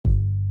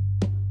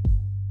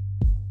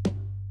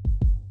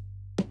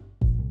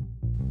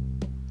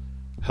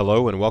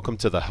Hello and welcome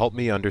to the Help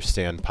Me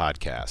Understand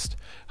podcast.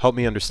 Help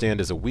Me Understand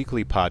is a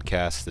weekly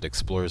podcast that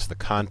explores the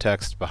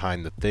context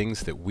behind the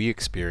things that we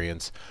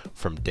experience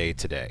from day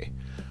to day,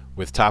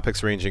 with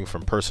topics ranging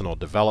from personal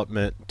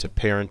development to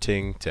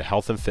parenting to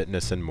health and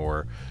fitness and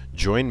more.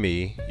 Join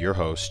me, your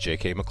host,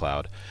 J.K.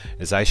 McLeod,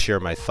 as I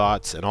share my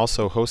thoughts and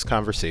also host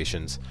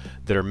conversations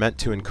that are meant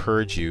to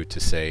encourage you to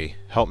say,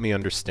 help me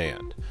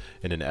understand,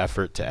 in an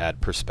effort to add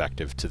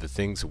perspective to the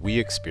things we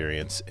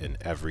experience in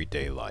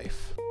everyday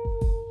life.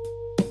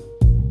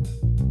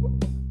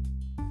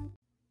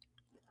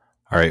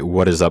 All right,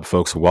 what is up,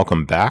 folks?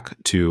 Welcome back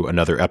to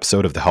another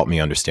episode of the Help Me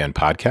Understand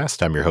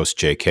podcast. I'm your host,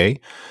 JK,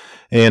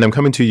 and I'm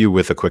coming to you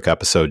with a quick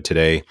episode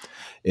today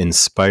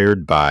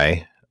inspired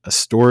by a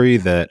story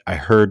that I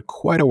heard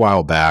quite a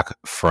while back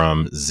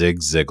from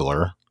Zig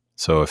Ziglar.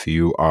 So if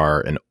you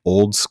are an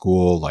old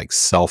school, like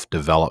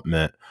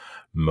self-development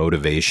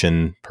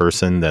motivation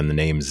person, then the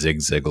name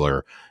Zig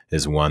Ziglar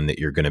is one that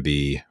you're going to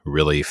be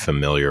really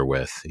familiar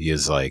with. He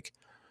is like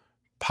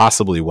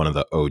possibly one of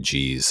the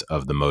OGs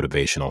of the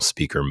motivational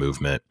speaker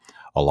movement,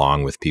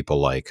 along with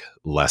people like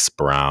Les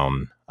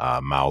Brown,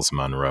 Miles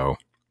Monroe.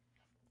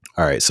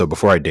 All right, so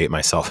before I date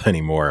myself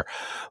anymore,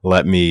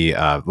 let me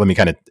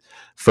kind of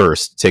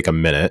first take a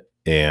minute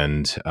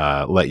and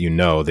let you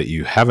know that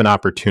you have an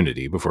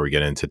opportunity, before we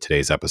get into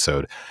today's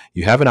episode,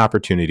 you have an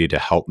opportunity to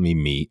help me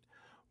meet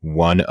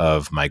one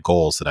of my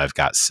goals that I've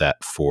got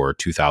set for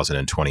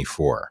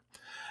 2024.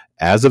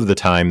 As of the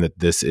time that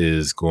this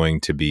is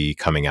going to be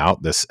coming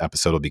out, this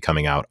episode will be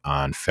coming out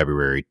on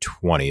February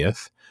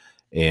 20th.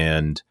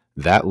 And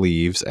that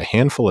leaves a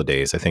handful of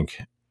days. I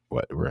think,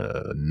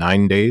 we're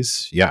 9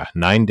 days? Yeah,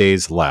 9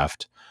 days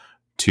left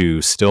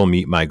to still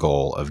meet my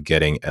goal of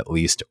getting at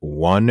least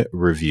one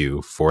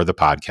review for the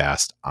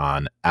podcast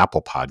on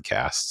Apple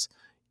Podcasts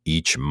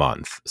each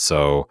month.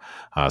 So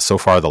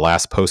far, the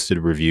last posted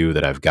review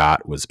that I've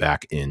got was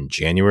back in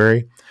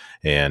January.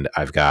 And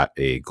I've got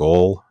a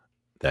goal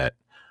that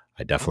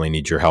I definitely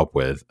need your help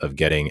with, of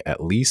getting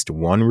at least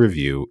one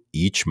review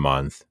each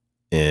month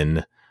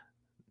in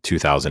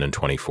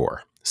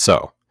 2024.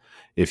 So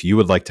if you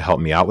would like to help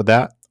me out with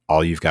that,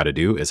 all you've got to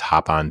do is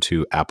hop on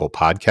to Apple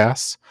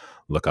Podcasts,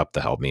 look up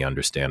the Help Me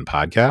Understand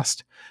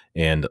podcast,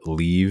 and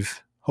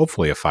leave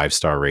hopefully a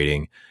 5-star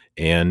rating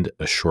and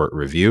a short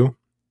review.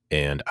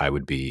 And I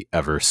would be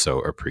ever so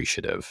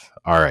appreciative.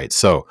 All right.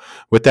 So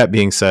with that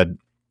being said,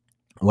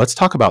 let's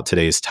talk about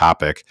today's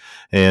topic,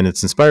 and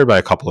it's inspired by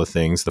a couple of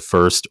things. The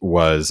first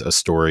was a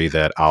story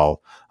that I'll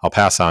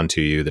pass on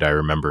to you that I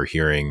remember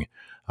hearing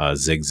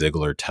Zig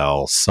Ziglar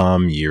tell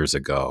some years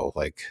ago.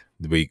 Like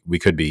we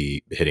could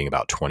be hitting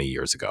about 20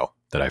 years ago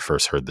that I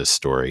first heard this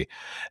story.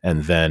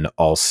 And then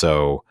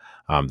also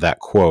that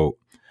quote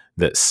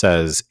that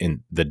says,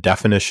 in the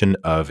definition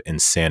of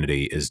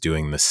insanity is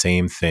doing the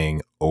same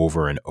thing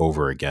over and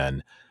over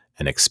again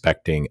and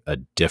expecting a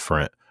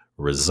different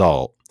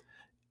result.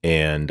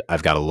 And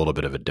I've got a little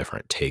bit of a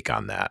different take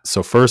on that.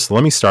 So first,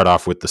 let me start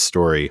off with the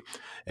story.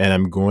 And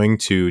I'm going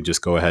to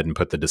just go ahead and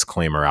put the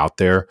disclaimer out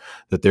there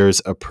that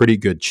there's a pretty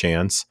good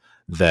chance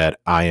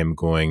that I am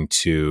going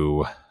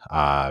to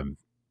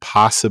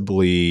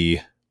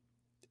possibly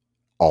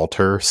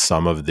alter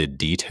some of the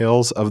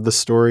details of the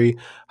story.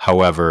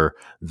 However,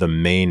 the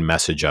main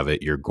message of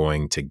it you're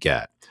going to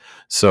get.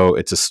 So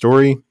it's a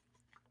story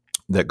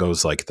that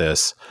goes like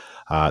this.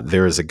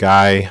 There is a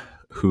guy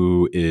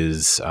who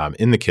is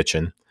in the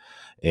kitchen.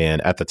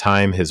 And at the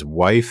time, his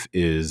wife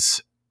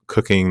is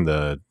cooking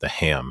the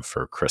ham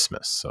for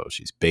Christmas. So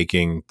she's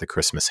baking the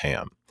Christmas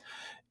ham.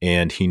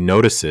 And he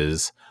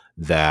notices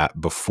that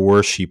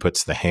before she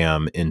puts the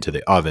ham into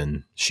the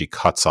oven, she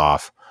cuts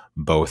off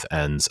both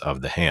ends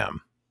of the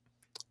ham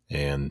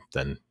and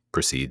then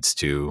proceeds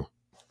to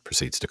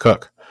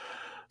cook.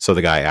 So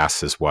the guy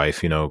asks his wife,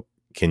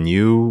 can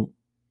you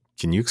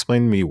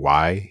explain to me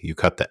why you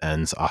cut the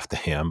ends off the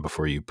ham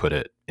before you put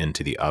it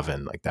into the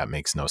oven? Like, that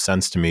makes no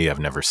sense to me. I've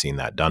never seen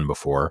that done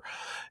before.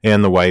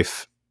 And the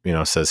wife,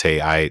 says,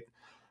 hey,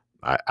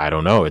 I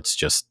don't know. It's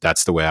just,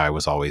 that's the way I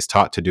was always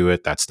taught to do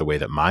it. That's the way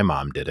that my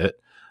mom did it.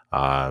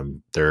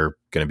 They're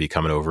going to be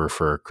coming over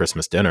for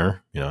Christmas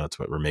dinner. That's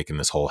what we're making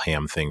this whole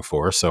ham thing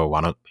for. So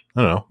why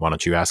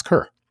don't you ask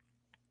her?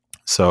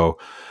 So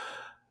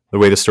the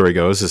way the story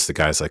goes is the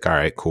guy's like, all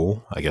right,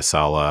 cool. I guess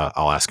I'll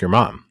ask your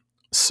mom.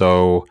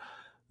 So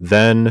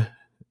then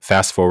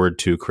fast forward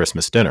to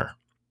Christmas dinner,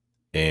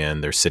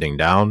 and they're sitting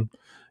down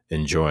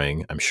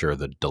enjoying, I'm sure,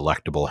 the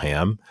delectable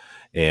ham.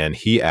 And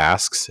he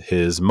asks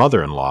his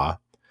mother-in-law,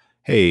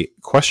 hey,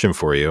 question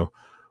for you.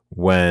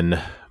 When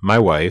my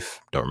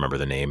wife, don't remember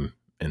the name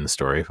in the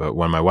story, but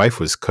when my wife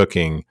was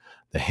cooking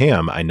the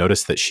ham, I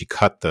noticed that she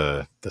cut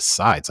the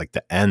sides, like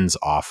the ends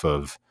off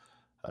of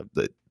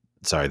the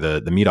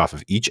meat off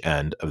of each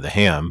end of the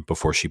ham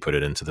before she put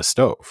it into the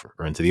stove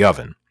or into the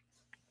oven.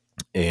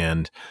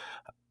 And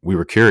we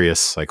were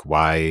curious, like,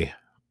 why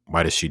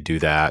does she do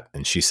that?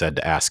 And she said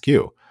to ask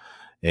you.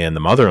 And the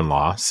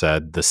mother-in-law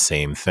said the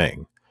same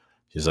thing.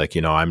 She's like,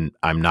 I'm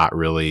not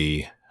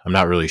really I'm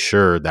not really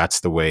sure that's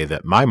the way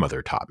that my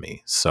mother taught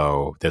me.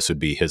 So this would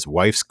be his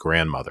wife's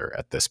grandmother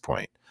at this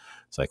point.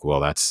 It's like, well,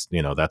 that's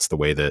the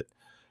way that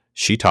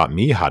she taught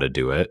me how to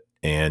do it,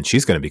 and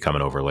she's going to be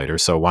coming over later.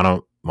 So why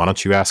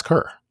don't you ask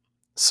her?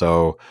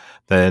 So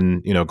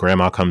then,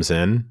 grandma comes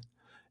in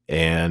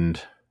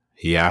and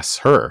he asks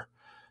her,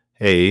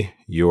 hey,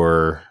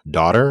 your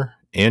daughter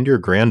and your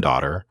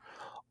granddaughter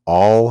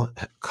all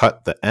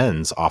cut the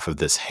ends off of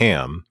this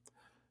ham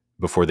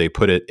before they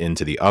put it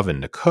into the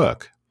oven to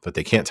cook, but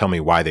they can't tell me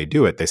why they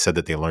do it. They said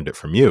that they learned it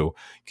from you.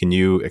 Can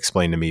you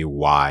explain to me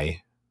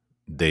why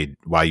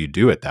you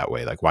do it that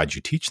way? Like, why'd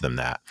you teach them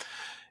that?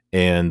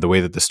 And the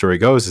way that the story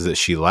goes is that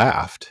she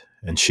laughed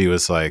and she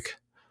was like,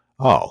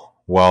 oh,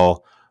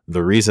 well,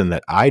 the reason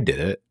that I did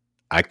it,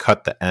 I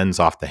cut the ends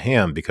off the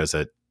ham because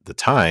at the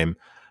time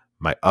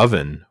my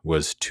oven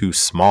was too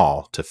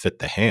small to fit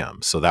the ham.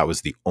 So that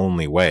was the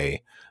only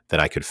way that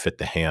I could fit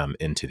the ham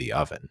into the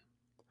oven.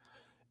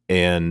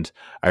 And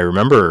I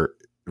remember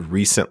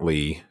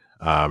recently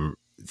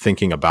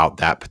thinking about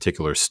that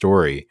particular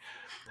story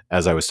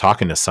as I was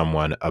talking to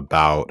someone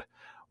about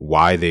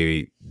why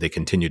they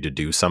continued to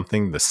do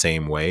something the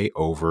same way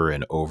over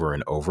and over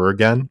and over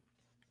again.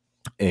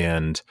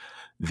 And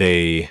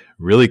they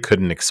really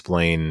couldn't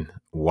explain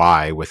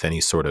why with any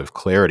sort of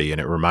clarity.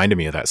 And it reminded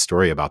me of that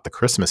story about the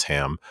Christmas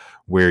ham,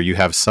 where you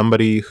have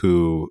somebody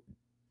who,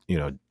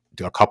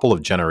 a couple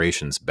of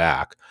generations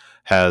back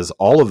has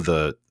all of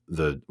the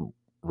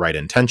right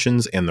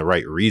intentions and the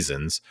right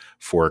reasons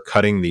for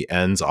cutting the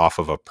ends off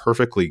of a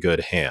perfectly good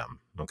ham.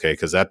 Okay,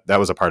 because that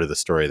was a part of the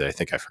story that I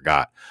think I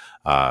forgot.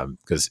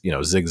 Because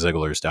Zig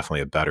Ziglar is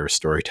definitely a better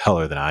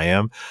storyteller than I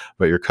am.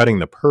 But you're cutting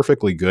the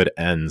perfectly good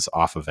ends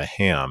off of a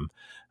ham,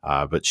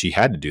 but she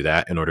had to do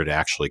that in order to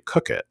actually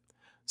cook it.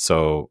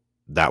 So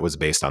that was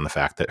based on the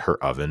fact that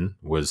her oven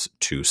was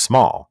too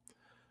small.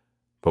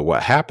 But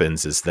what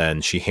happens is then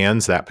she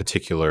hands that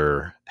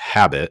particular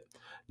habit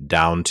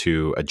down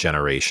to a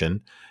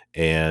generation,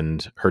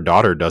 and her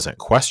daughter doesn't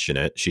question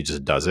it. She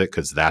just does it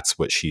because that's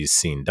what she's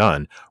seen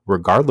done,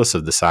 regardless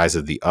of the size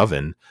of the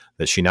oven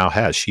that she now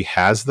has. She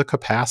has the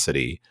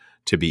capacity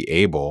to be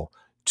able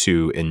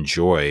to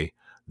enjoy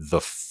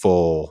the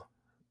full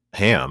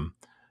ham,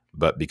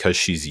 but because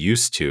she's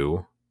used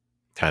to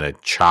kind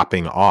of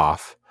chopping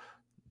off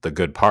the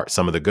good part,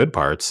 some of the good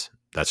parts,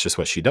 that's just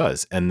what she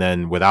does. And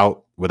then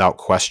without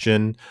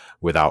question,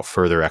 without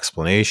further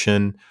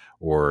explanation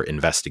or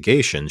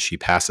investigation, she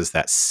passes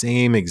that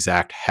same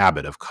exact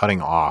habit of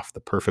cutting off the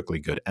perfectly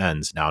good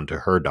ends down to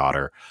her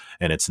daughter.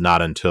 And it's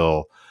not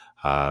until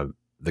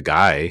the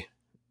guy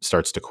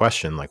starts to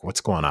question, like,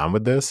 what's going on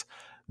with this,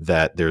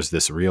 that there's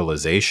this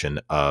realization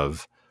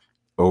of,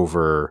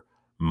 over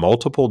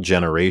multiple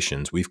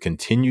generations, we've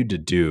continued to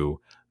do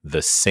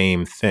the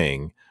same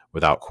thing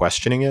without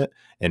questioning it.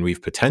 And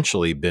we've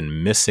potentially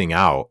been missing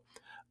out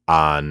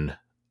on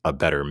a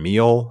better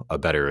meal, a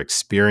better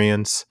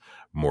experience,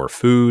 more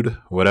food,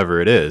 whatever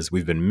it is.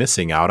 We've been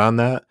missing out on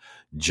that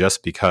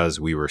just because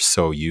we were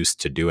so used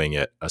to doing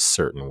it a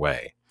certain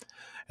way.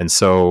 And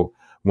so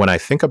when I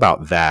think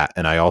about that,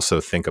 and I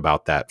also think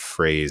about that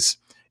phrase,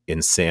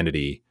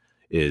 insanity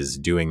is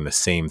doing the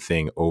same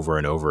thing over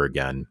and over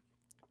again,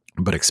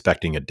 but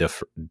expecting a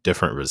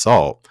different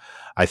result.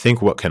 I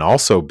think what can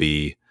also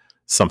be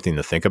something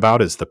to think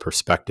about is the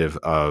perspective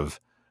of,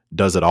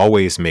 does it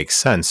always make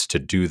sense to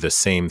do the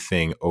same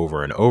thing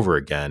over and over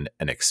again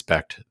and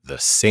expect the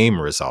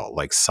same result?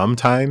 Like,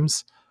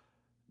 sometimes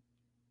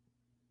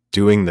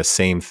doing the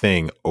same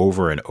thing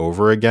over and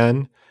over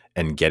again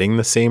and getting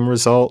the same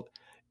result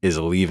is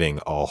leaving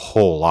a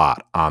whole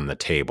lot on the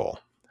table.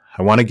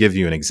 I want to give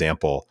you an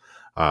example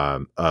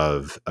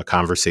of a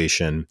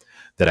conversation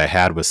that I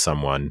had with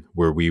someone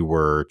where we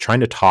were trying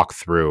to talk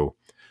through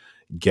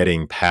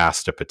getting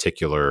past a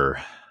particular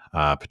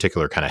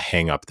kind of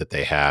hang up that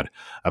they had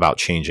about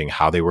changing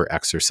how they were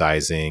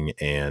exercising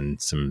and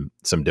some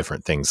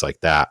different things like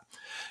that.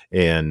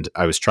 And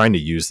I was trying to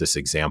use this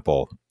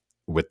example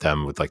with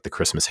them with like the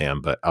Christmas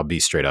ham, but I'll be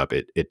straight up,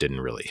 it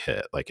didn't really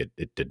hit. Like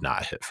it did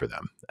not hit for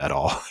them at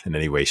all in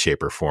any way,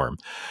 shape, or form.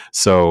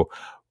 So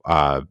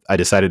I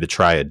decided to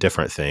try a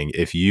different thing.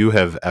 If you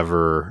have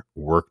ever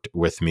worked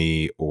with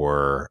me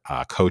or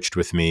coached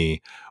with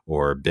me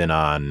or been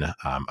on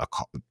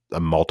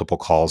multiple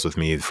calls with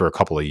me for a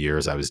couple of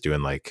years, I was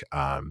doing like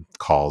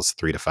calls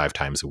 3 to 5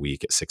 times a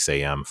week at 6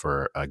 a.m.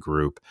 for a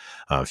group.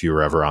 If you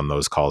were ever on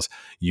those calls,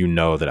 you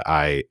know that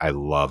I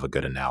love a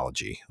good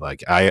analogy.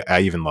 Like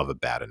I even love a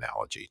bad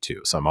analogy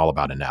too. So I'm all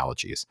about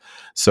analogies.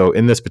 So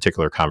in this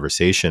particular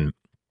conversation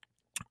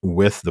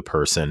with the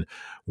person,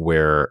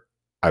 where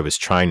I was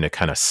trying to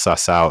kind of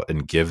suss out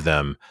and give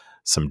them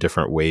some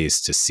different ways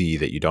to see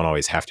that you don't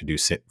always have to do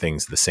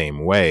things the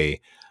same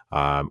way,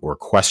 or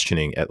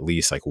questioning at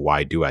least, like,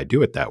 why do I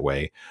do it that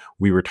way?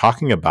 We were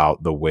talking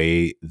about the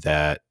way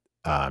that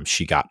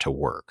she got to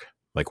work.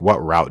 Like,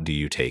 what route do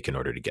you take in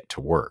order to get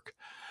to work?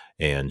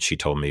 And she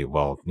told me,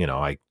 well,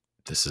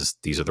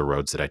 these are the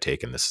roads that I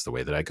take and this is the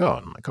way that I go.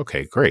 And I'm like,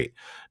 okay, great.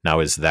 Now,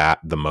 is that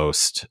the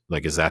most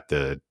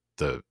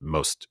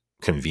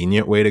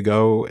convenient way to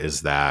go?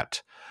 Is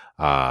that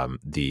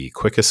the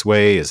quickest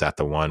way? Is that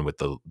the one with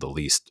the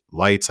least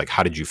lights? Like,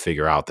 how did you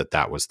figure out that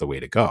that was the way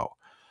to go?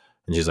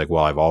 And she's like,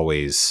 well, I've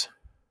always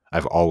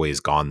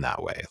gone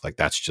that way. Like,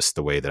 that's just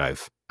the way that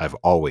I've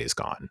always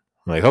gone.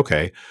 I'm like,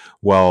 okay,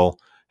 well,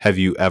 have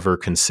you ever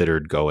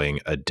considered going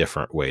a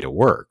different way to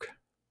work?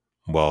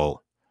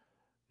 Well,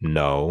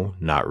 no,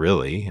 not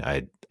really.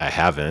 I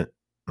haven't.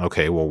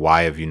 Okay, well,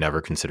 why have you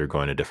never considered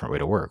going a different way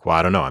to work? Well,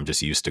 I don't know. I'm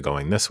just used to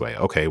going this way.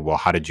 Okay, well,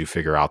 how did you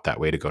figure out that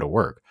way to go to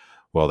work?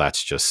 Well,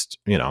 that's just,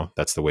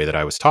 that's the way that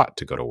I was taught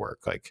to go to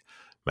work. Like,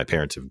 my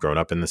parents have grown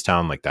up in this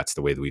town. Like, that's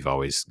the way that we've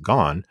always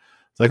gone.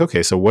 It's like,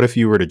 okay, so what if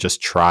you were to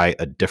just try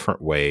a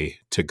different way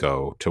to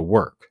go to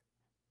work?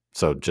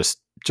 So just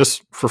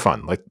for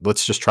fun, like,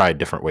 let's just try a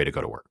different way to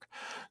go to work.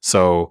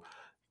 So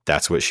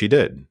that's what she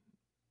did.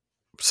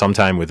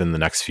 Sometime within the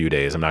next few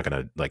days, I'm not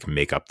going to like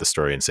make up the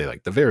story and say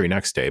like the very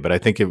next day, but I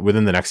think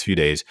within the next few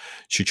days,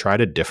 she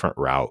tried a different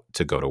route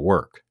to go to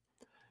work.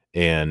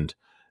 And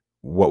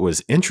what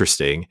was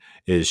interesting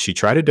is she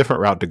tried a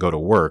different route to go to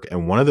work.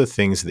 And one of the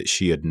things that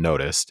she had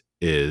noticed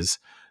is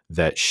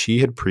that she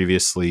had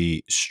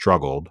previously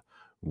struggled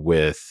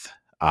with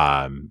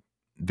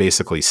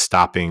basically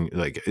stopping,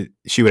 like,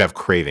 she would have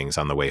cravings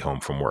on the way home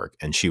from work,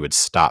 and she would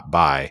stop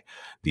by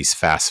these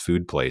fast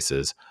food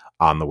places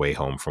on the way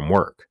home from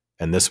work.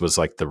 And this was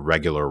like the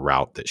regular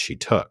route that she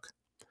took.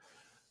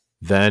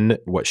 Then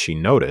what she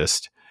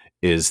noticed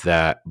is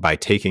that by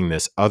taking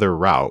this other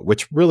route,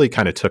 which really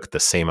kind of took the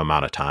same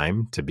amount of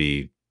time, to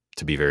be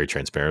very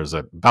transparent, it was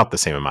about the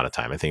same amount of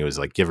time. I think it was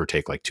like give or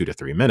take like 2 to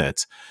 3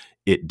 minutes.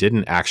 It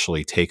didn't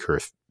actually take her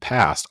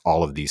past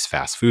all of these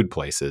fast food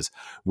places,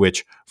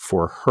 which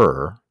for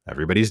her,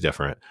 everybody's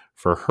different.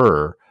 For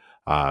her,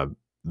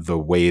 the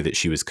way that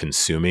she was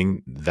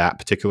consuming that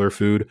particular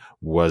food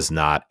was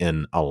not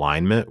in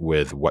alignment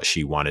with what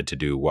she wanted to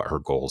do, what her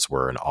goals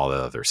were, and all the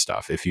other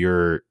stuff. If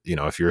you're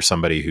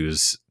somebody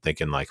who's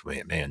thinking like,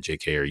 man,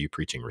 JK, are you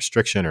preaching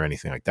restriction or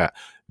anything like that?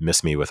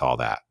 Miss me with all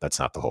that. That's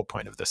not the whole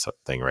point of this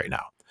thing right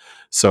now.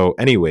 So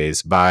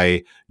anyways,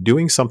 by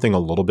doing something a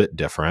little bit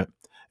different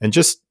and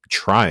just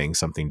trying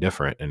something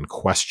different and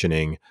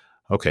questioning,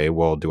 okay,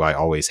 well, do I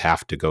always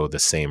have to go the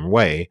same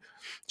way?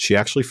 She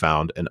actually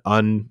found an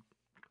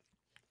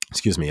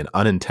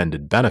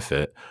unintended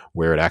benefit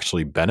where it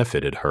actually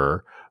benefited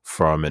her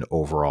from an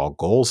overall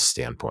goals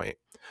standpoint.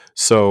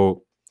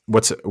 So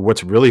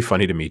what's really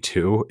funny to me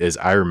too is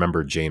I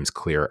remember James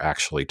Clear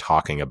actually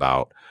talking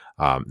about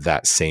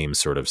that same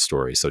sort of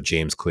story. So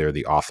James Clear,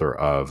 the author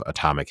of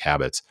Atomic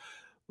Habits,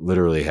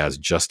 literally has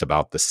just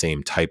about the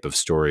same type of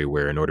story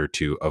where in order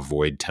to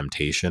avoid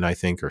temptation, I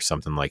think, or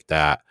something like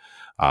that,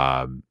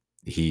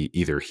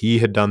 he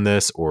had done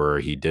this or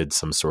he did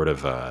some sort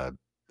of a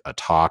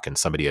talk and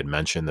somebody had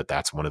mentioned that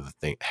that's one of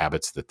the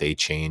habits that they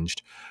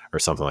changed or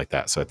something like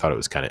that. So I thought it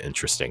was kind of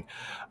interesting.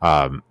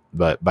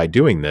 But by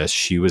doing this,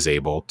 she was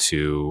able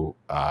to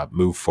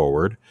move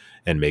forward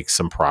and make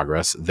some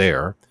progress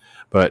there.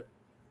 But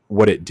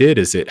what it did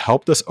is it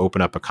helped us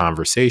open up a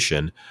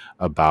conversation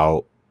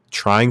about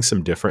trying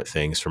some different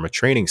things from a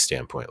training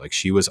standpoint. Like,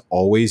 she was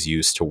always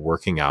used to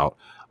working out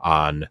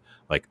on,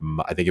 like,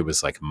 I think it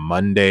was like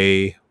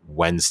Monday,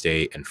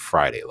 Wednesday, and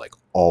Friday, like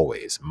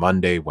always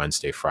Monday,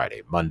 Wednesday,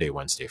 Friday, Monday,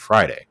 Wednesday,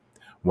 Friday.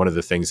 One of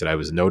the things that I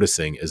was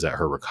noticing is that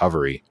her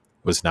recovery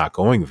was not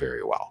going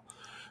very well.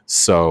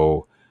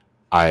 So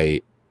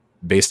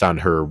based on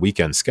her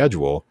weekend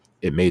schedule,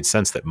 it made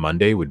sense that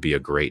Monday would be a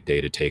great day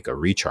to take a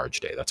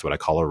recharge day. That's what I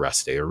call a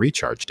rest day, a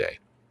recharge day.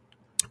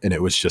 And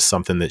it was just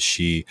something that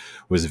she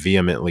was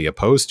vehemently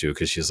opposed to,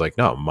 because she's like,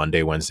 no,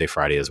 Monday, Wednesday,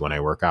 Friday is when I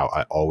work out.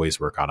 I always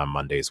work out on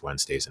Mondays,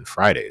 Wednesdays, and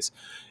Fridays.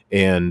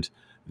 And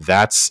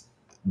that's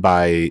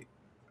by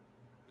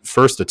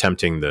first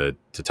attempting to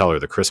tell her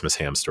the Christmas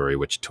ham story,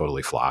 which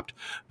totally flopped,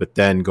 but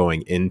then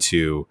going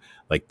into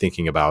like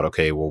thinking about,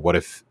 okay, well, what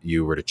if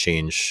you were to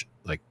change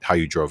like how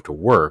you drove to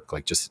work,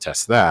 like just to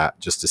test that,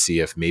 just to see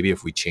if maybe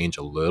if we change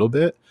a little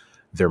bit,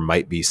 there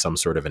might be some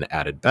sort of an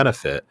added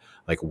benefit.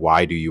 Like,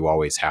 why do you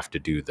always have to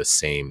do the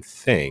same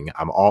thing?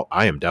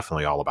 I am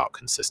definitely all about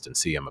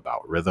consistency. I'm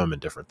about rhythm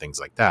and different things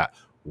like that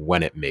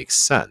when it makes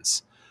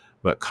sense.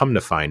 But come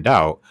to find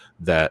out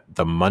that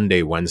the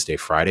Monday, Wednesday,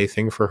 Friday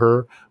thing for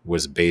her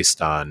was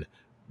based on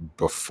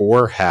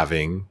before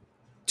having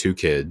 2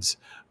 kids,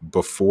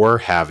 before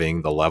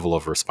having the level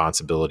of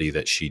responsibility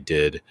that she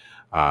did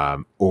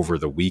over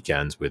the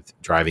weekends with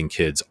driving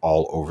kids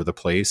all over the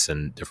place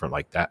and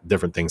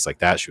different things like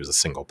that. She was a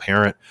single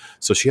parent.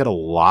 So she had a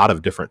lot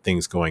of different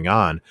things going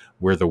on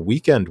where the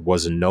weekend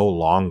was no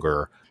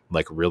longer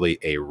like really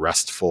a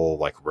restful,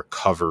 like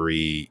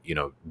recovery,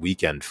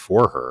 weekend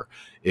for her.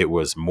 It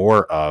was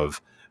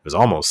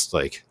almost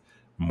like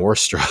more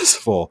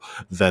stressful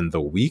than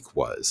the week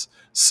was.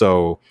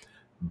 So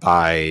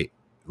by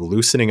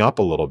loosening up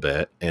a little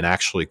bit and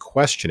actually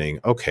questioning,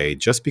 okay,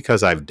 just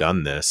because I've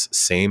done this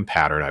same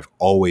pattern, I've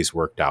always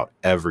worked out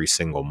every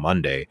single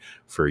Monday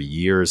for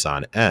years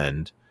on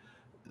end,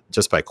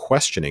 just by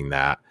questioning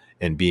that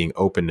and being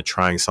open to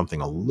trying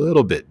something a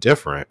little bit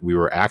different, we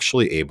were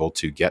actually able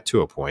to get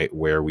to a point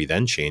where we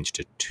then changed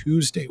to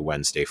Tuesday,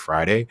 Wednesday,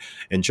 Friday.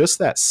 And just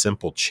that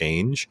simple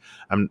change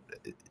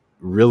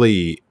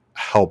really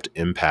helped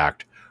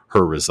impact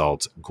her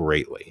results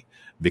greatly,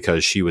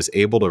 because she was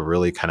able to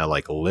really kind of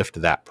like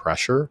lift that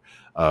pressure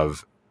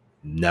of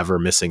never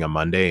missing a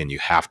Monday and you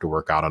have to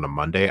work out on a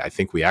Monday. I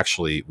think we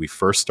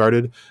first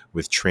started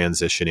with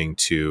transitioning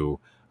to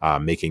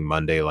making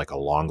Monday like a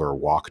longer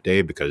walk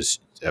day, because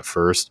at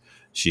first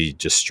she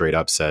just straight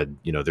up said,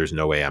 there's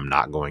no way I'm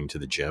not going to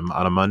the gym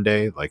on a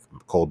Monday. Like,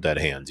 cold dead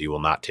hands, you will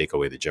not take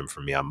away the gym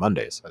from me on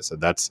Mondays. I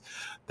said, that's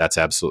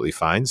absolutely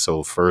fine.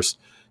 So first,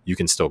 you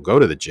can still go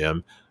to the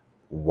gym.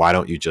 Why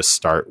don't you just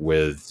start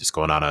with just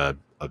going on a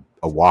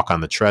walk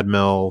on the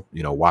treadmill,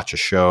 watch a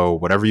show,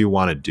 whatever you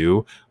want to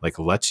do. Like,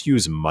 let's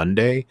use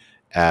Monday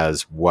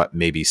as what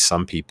maybe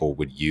some people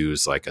would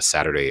use like a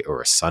Saturday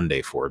or a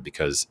Sunday for,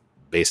 because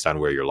based on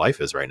where your life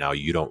is right now,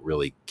 you don't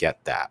really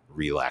get that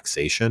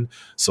relaxation.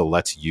 So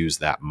let's use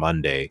that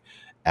Monday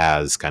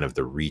as kind of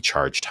the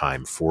recharge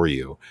time for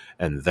you.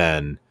 And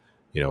then,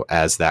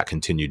 as that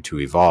continued to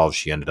evolve,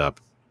 she ended up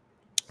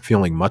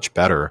feeling much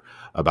better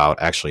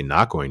about actually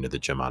not going to the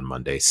gym on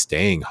Monday,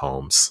 staying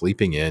home,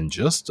 sleeping in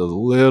just a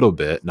little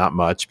bit, not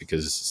much,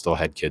 because still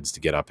had kids to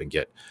get up and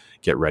get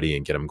ready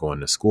and get them going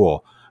to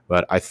school.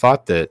 But I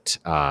thought that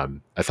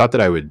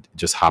I would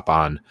just hop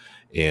on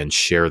and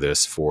share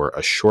this for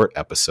a short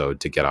episode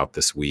to get out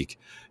this week,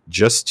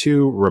 just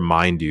to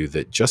remind you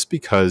that just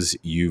because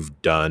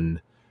you've done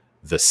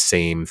the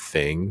same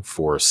thing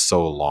for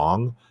so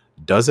long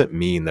doesn't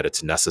mean that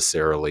it's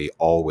necessarily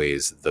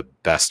always the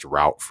best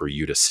route for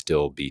you to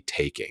still be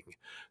taking.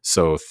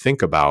 So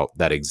think about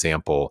that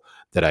example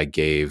that I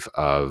gave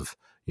of,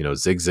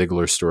 Zig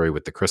Ziglar's story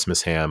with the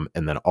Christmas ham,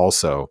 and then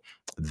also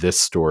this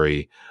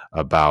story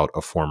about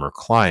a former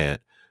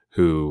client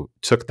who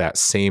took that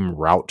same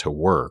route to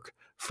work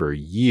for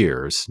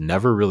years,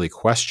 never really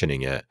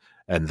questioning it,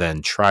 and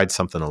then tried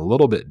something a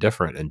little bit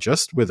different, and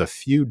just with a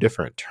few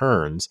different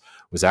turns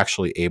was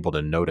actually able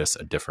to notice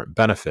a different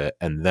benefit.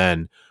 And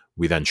then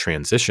we then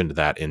transitioned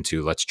that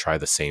into, let's try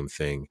the same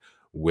thing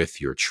with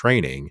your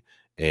training,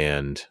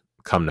 and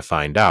come to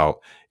find out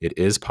it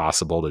is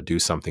possible to do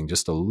something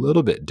just a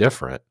little bit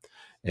different.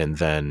 And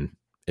then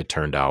it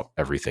turned out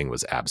everything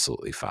was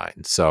absolutely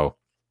fine. So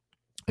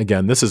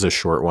again, this is a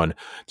short one.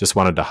 Just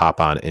wanted to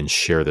hop on and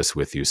share this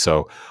with you.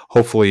 So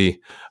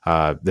hopefully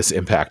this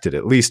impacted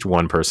at least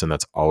one person.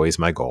 That's always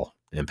my goal.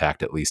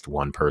 Impact at least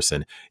one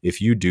person.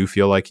 If you do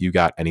feel like you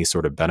got any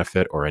sort of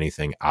benefit or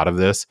anything out of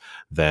this,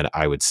 then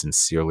I would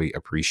sincerely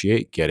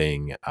appreciate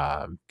getting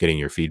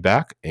your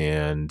feedback.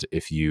 And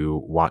if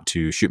you want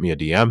to shoot me a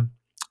DM,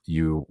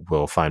 you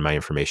will find my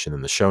information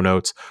in the show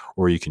notes,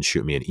 or you can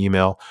shoot me an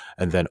email.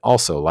 And then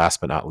also,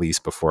 last but not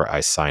least, before I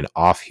sign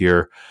off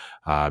here,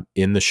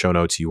 in the show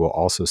notes, you will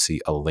also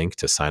see a link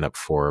to sign up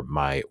for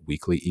my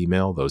weekly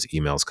email. Those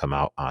emails come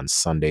out on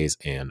Sundays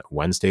and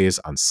Wednesdays.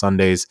 On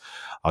Sundays,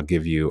 I'll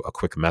give you a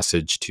quick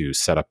message to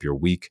set up your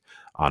week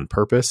on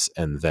purpose.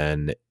 And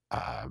then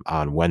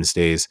on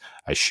Wednesdays,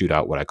 I shoot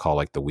out what I call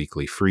like the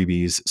weekly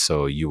freebies.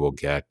 So you will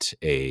get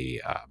a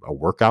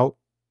workout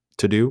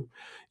to do.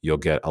 You'll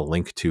get a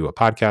link to a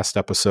podcast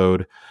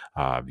episode.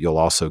 You'll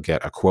also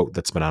get a quote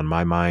that's been on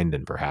my mind,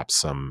 and perhaps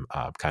some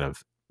kind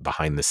of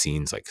behind the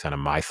scenes, like kind of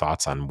my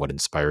thoughts on what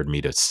inspired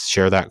me to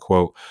share that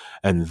quote.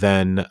 And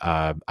then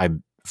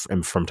I'm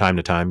from time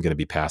to time going to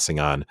be passing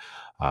on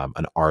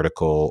an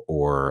article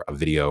or a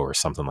video or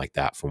something like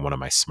that from one of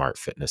my smart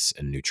fitness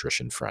and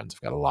nutrition friends.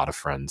 I've got a lot of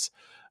friends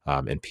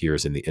and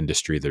peers in the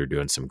industry that are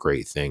doing some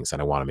great things,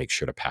 and I want to make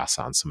sure to pass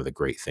on some of the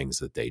great things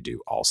that they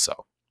do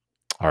also.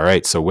 All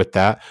right. So with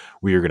that,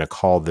 we are going to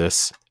call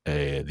this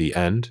the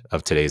end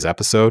of today's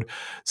episode.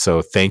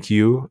 So thank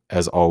you,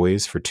 as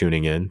always, for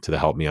tuning in to the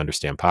Help Me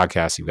Understand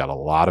podcast. You've got a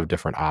lot of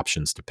different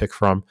options to pick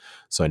from.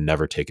 So I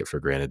never take it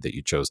for granted that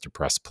you chose to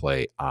press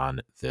play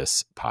on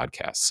this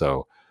podcast.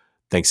 So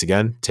thanks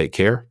again. Take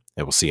care,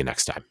 and we'll see you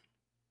next time.